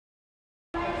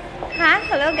Ha?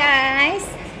 Hello guys!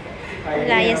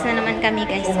 Layas na naman kami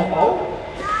guys. So,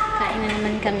 kain na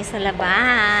naman kami sa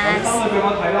labas.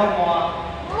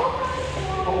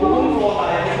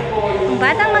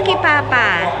 Batang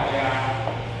makipapa.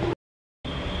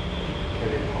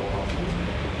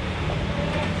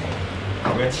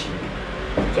一次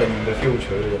正嘅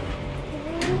future 咯，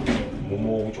冇乜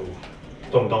好做，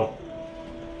凍唔凍？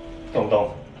凍唔凍？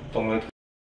凍咧。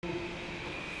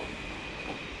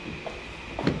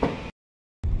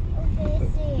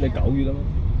你9月啊嘛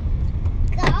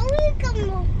？9月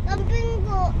咁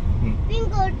邊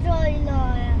個最耐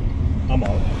啊？阿毛。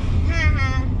哈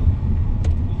哈。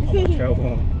超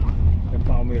啊！你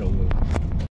包咩佬㗎？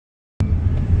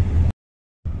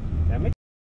有咩？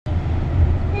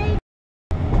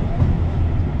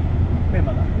咩物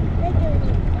啊？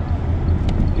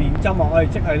電針啊！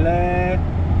即係咧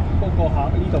嗰個客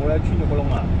呢度咧穿咗個窿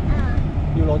啊！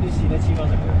要攞啲線咧黐翻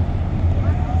實佢。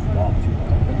哇！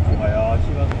跟住係啊，黐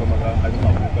翻實佢咪係咁流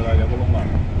血㗎啦，有個窿啊！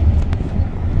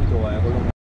呢度係有個窿，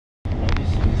攞啲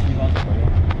線黐翻實佢咯。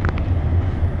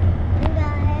點解？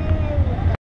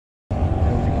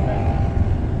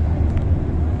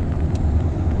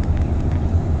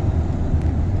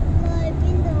去邊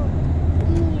度？醫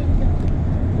院度。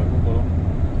咪嗰個咯。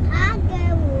嚇嘅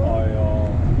喎。係啊，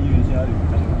醫院先有連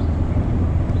針㗎，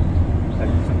睇醫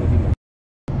生嗰啲冇。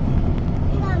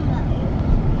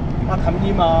近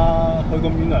啲嘛，去咁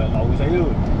遠啊，流死咯，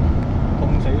凍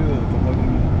死咯，仲去咁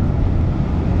遠，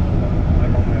唔係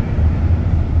講名。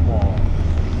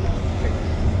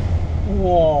哇，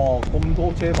咁多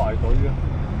車排隊嘅，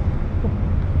咁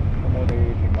我哋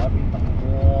停喺邊等。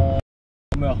哇，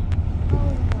咩啊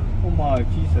 ？Oh my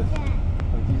Jesus，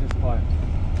 係 Jesus Christ。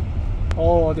哦，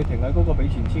我哋停喺嗰個俾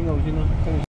錢簽嗰度先咯，跟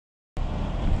住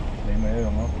你咪一樣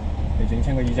咯，你整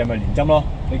親個耳仔咪連針咯，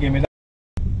你記唔記得？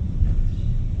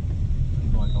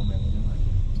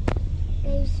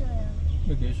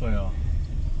咩幾歲啊？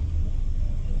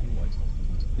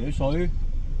幾歲？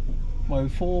咪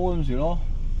科嗰陣時咯。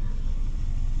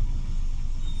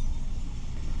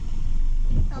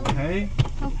Okay.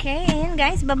 Okay, ayan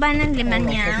guys, baba ng liman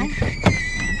niya.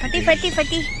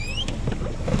 Fati.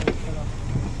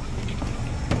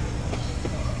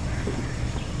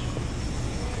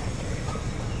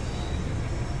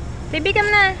 Baby,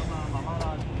 come na.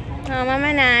 Oh,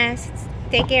 mama na.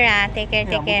 Take care.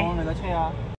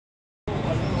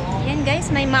 Ayan guys,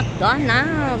 may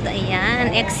McDonald's.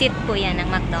 Ayan, exit po yan ng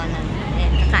McDonald's.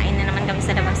 Ayan, kakain na naman kami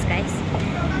sa labas guys.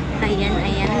 Ayan,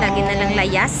 lagi na lang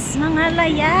layas. Mga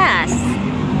layas.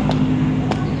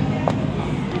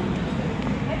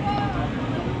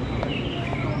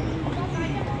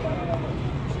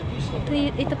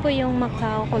 Ito po yung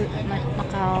Macau.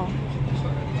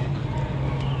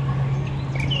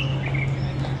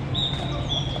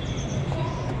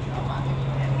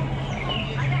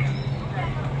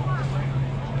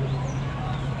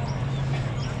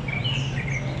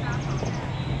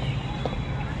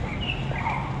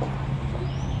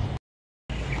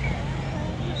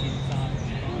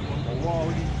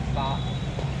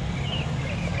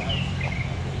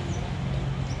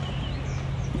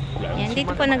 Yan,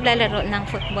 dito po naglalaro ng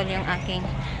football yung aking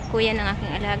kuya ng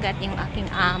aking alaga at yung aking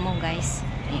amo guys.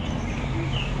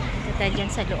 Ito tayo dyan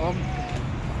sa loob.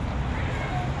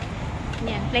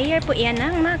 Yan, player po yan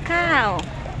ng Macau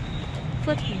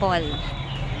football.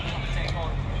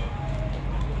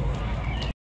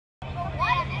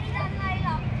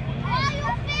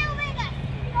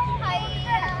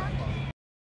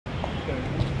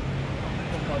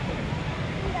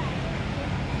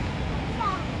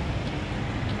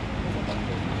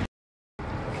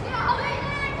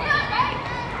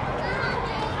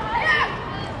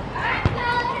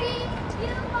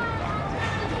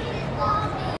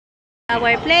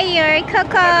 Our player,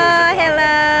 Coco,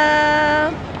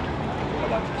 hello.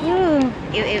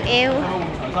 Ew.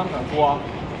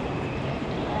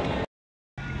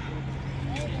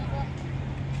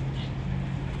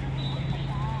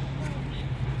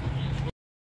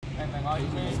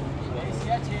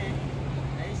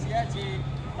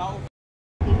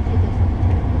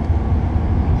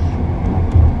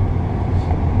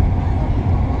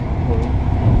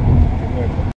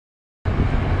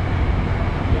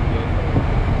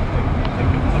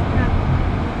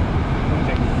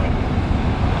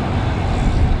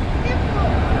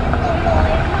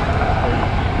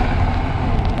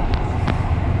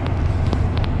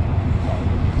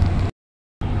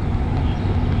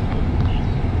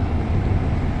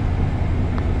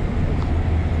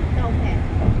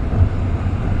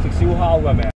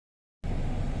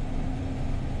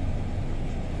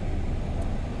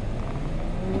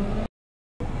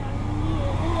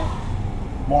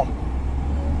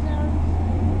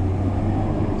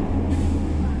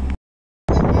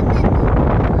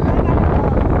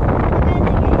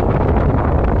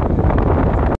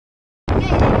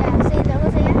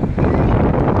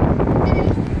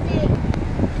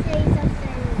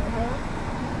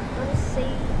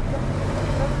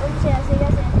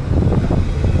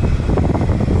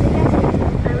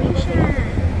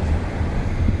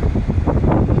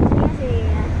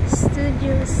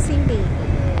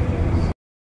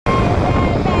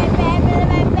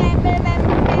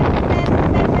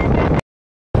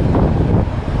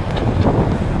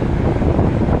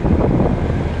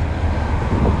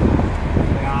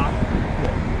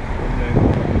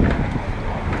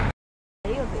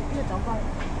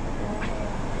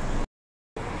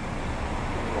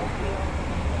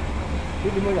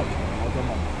 點樣入場？我想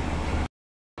問。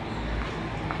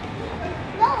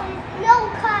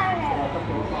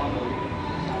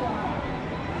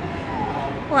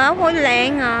Wow,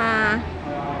 huling ang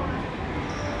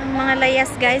mga layas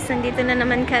guys, nandito na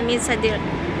naman kami sa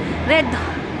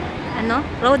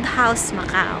Roadhouse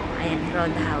Macau. Ayan,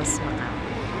 Roadhouse Macau.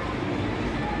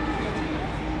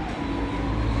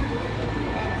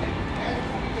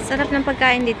 Sarap ng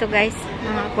pagkain dito guys,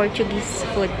 mga Portuguese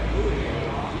food.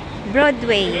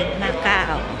 Broadway,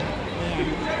 Macau.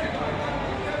 Ayan.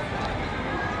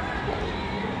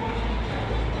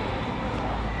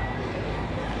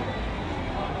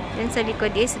 Yan sa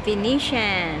likod is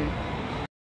Venetian.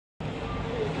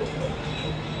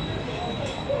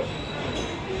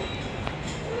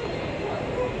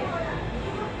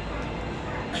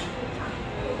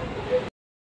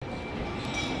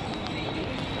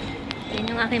 Yan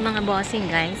yung aking mga bossing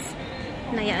guys.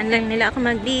 Nayaan lang nila ako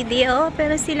mag-video,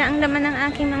 pero sila ang laman ng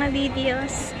aking mga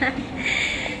videos.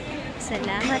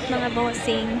 Salamat mga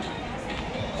bossing.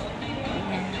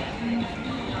 Ayan.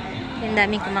 Yan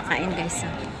daming kumakain guys.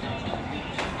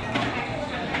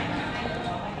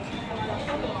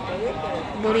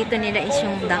 Burrito nila is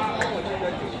yung duck.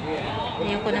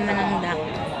 Ayoko naman ng duck.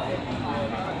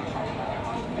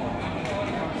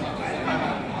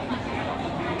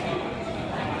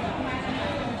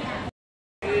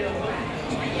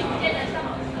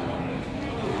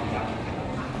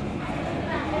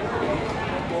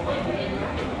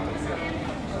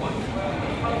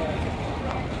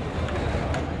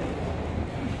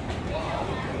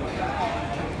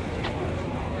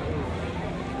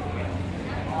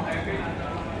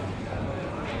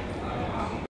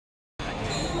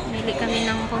 Pili kami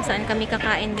ng kung saan kami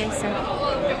kakain guys.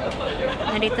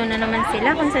 Narito na naman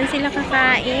sila kung saan sila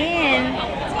kakain.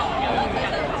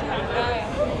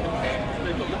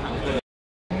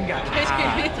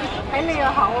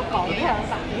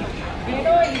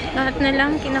 Lahat na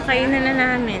lang kinakainan na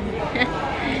namin.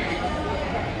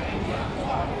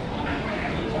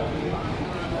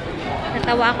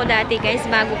 Natawa ako dati guys,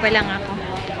 bago pa lang ako.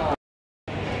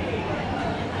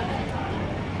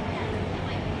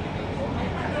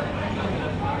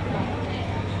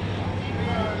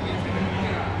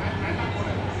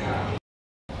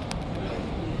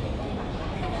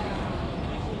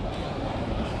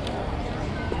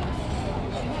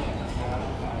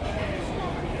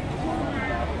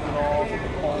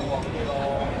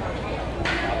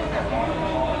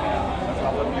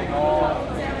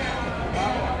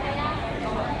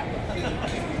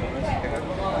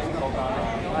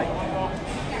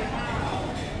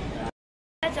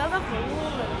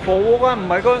服務啊，唔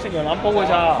係嗰陣食羊腩煲㗎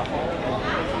咋。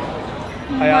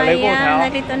係啊，你幫我睇下。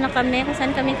Narito na kami kung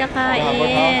saan kami kakain.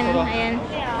 Ayan.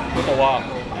嗰度啊，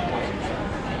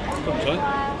信唔信？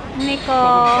 Nico.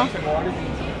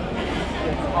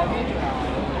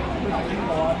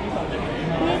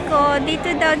 Nico, dito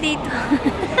daw dito.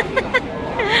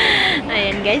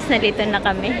 Ayan guys, narito na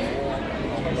kami.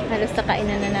 Halos sa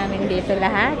kainan na namin dito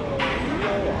lahat.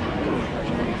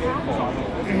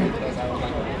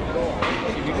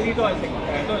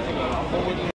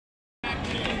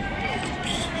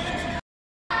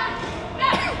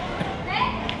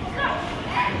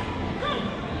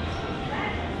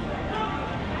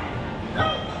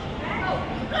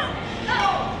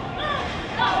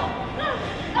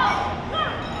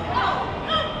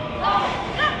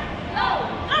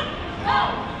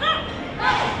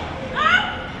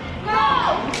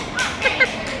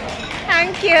 Ang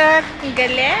cute! Ang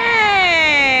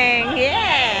galing!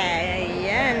 Yeah!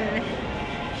 Ayan.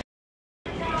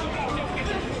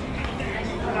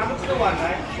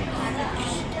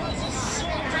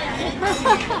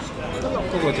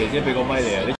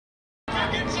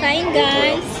 Kain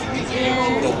guys!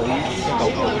 Ayan.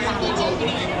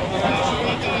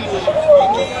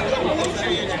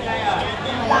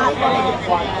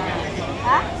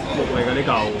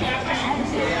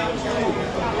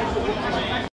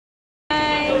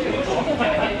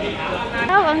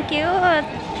 Oh, ang cute!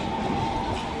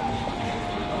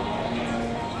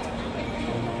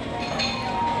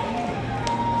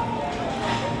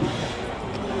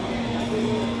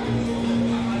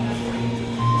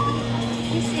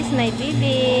 This is my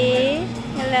baby.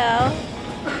 Hello.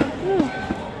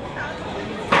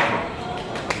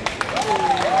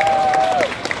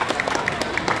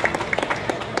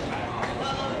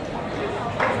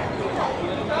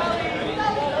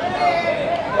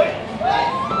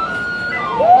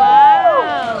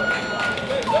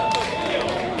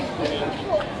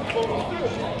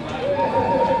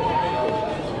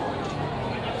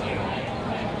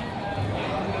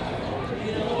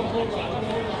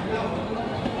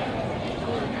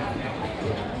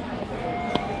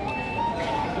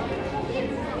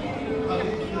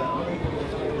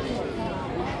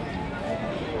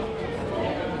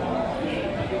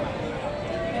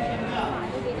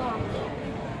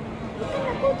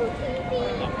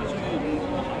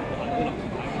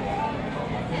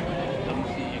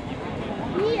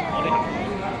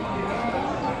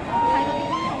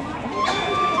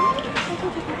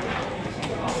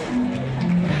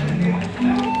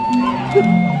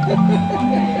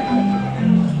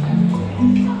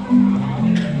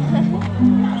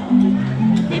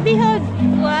 Baby hug.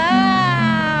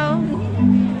 Wow.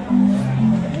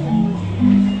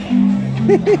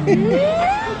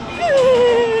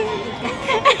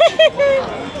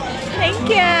 Thank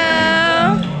you.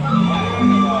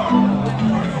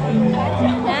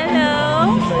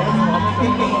 Hello.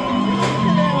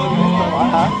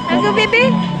 Hello, baby.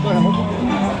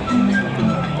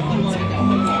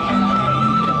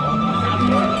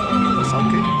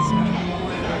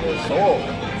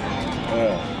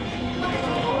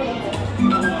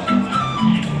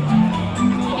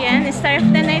 Yan, star of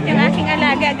the night yung aking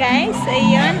alaga, guys.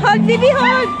 Ayun. Hold, baby,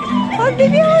 hold. Hold,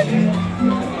 baby, hold.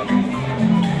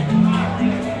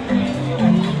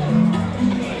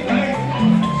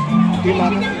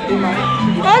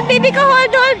 Hold, baby ko,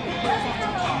 hold, hold.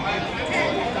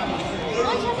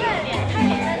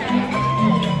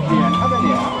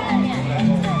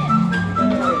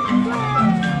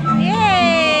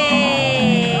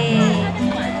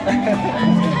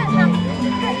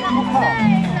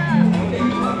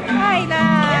 Hi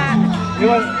啦！你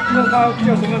问他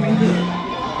叫什么名字？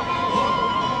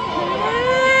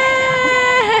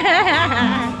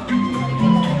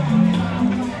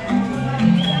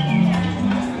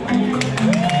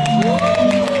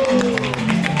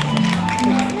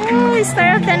 Oh,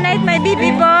 star of the night, my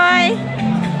baby boy.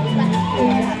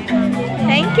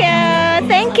 Thank you,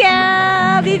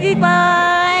 baby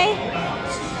boy.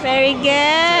 Very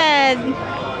good.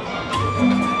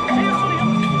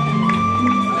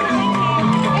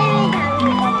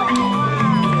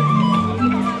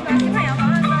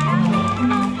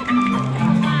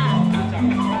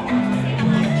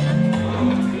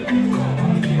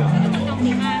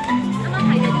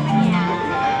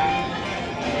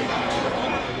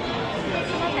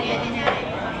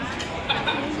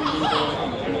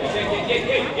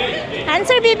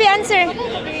 Answer, baby, answer.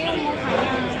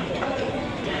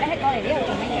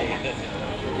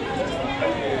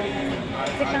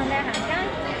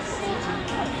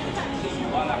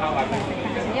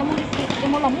有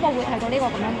冇諗過會睇到呢個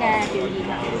咁樣嘅表演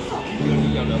啊？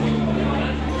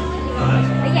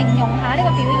你形容下呢個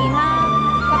表演啦，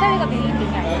覺得呢個表演點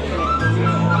樣？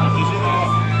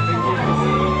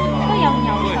都有唔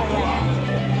有趣啊？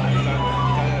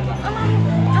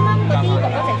啱啱嗰啲哥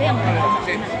哥姐姐有冇嚟有趣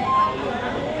啊？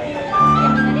入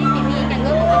面嗰啲表演緊嗰個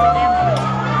哥哥姐姐有冇嚟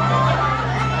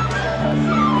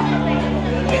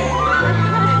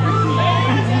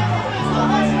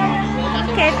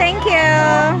？Okay, thank you.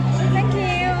 Thank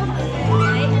you.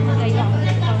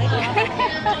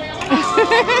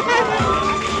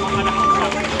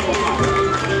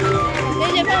 你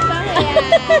隻翻返去啊！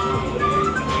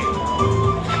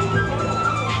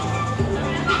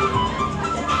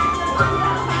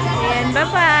 And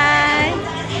bye-bye.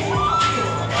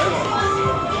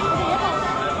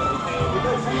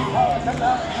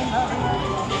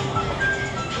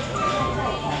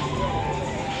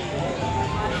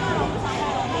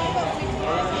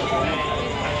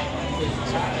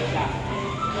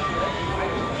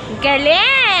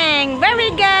 Galing!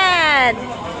 Very good!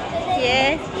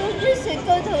 Yes. Just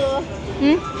go to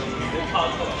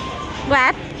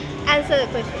What? answer the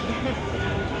question.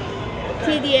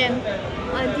 TDM.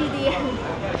 On TDM.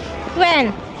 When?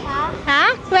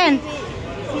 Huh? When?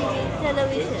 TV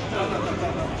television.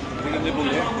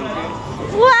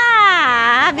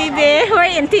 Wow! Baby,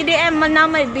 we're in TDM now,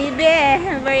 my baby.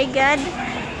 Very good.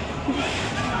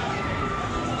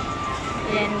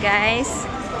 Yan, guys.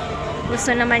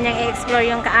 Gusto naman niyang i-explore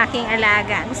yung kaaking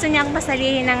alaga. Gusto niyang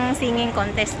pasalihin ng singing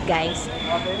contest, guys.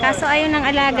 Kaso ayun ang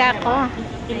alaga ko.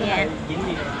 Ayan.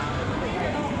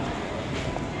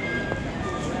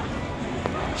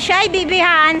 Shy, baby,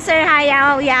 ha? Answer, ha?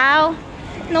 Yaw, yaw.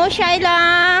 No shy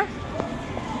lang.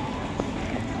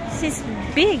 She's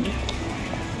big.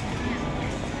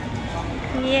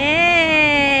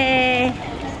 Yay!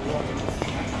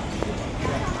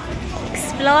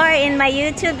 Explore in my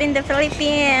YouTube in the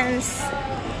Philippines.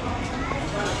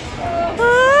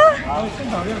 Oh.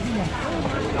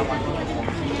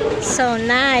 So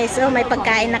nice. Oh, may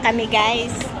pagkain na kami,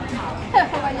 guys.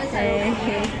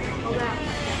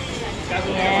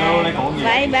 Yeah.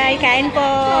 Bye-bye. Kain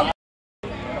po.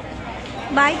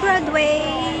 Bye, Broadway.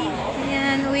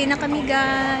 Ayan, uwi na kami,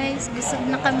 guys. Busog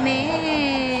na kami.